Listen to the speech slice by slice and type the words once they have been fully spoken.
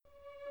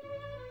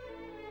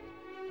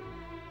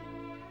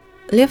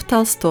Lev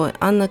Tolstoy,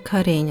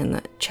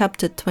 A.Karenina,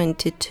 chapter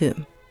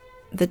 22.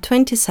 The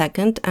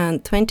 22nd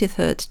and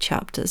 23rd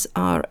chapters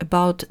are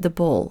about the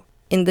ball.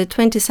 In the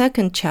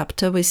 22nd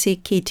chapter, we see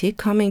Kitty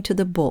coming to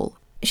the ball.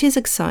 She's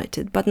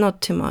excited, but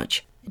not too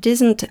much. It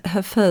isn't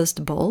her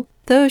first ball,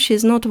 though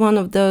she's not one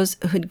of those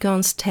who'd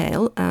gone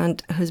stale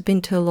and who's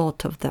been to a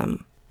lot of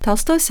them.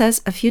 Tolstoy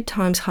says a few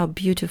times how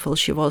beautiful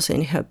she was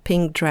in her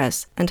pink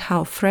dress and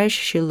how fresh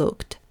she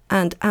looked.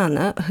 And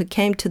Anna, who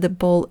came to the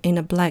ball in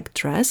a black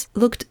dress,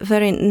 looked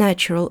very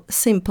natural,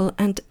 simple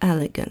and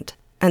elegant.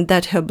 And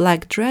that her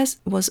black dress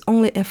was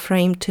only a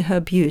frame to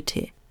her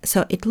beauty.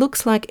 So it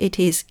looks like it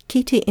is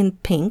Kitty in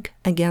pink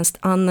against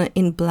Anna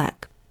in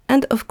black.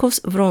 And of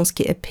course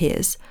Vronsky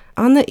appears.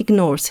 Anna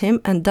ignores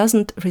him and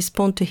doesn't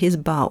respond to his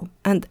bow.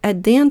 And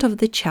at the end of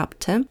the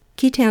chapter,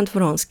 Kitty and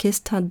Vronsky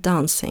start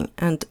dancing.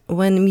 And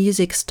when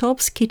music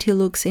stops, Kitty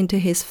looks into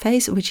his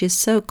face, which is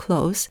so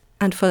close.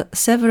 And for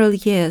several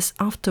years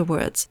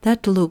afterwards,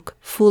 that look,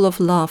 full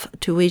of love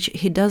to which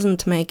he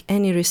doesn't make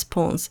any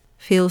response,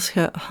 fills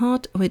her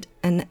heart with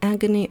an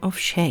agony of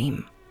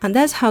shame. And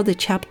that's how the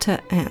chapter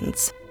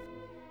ends.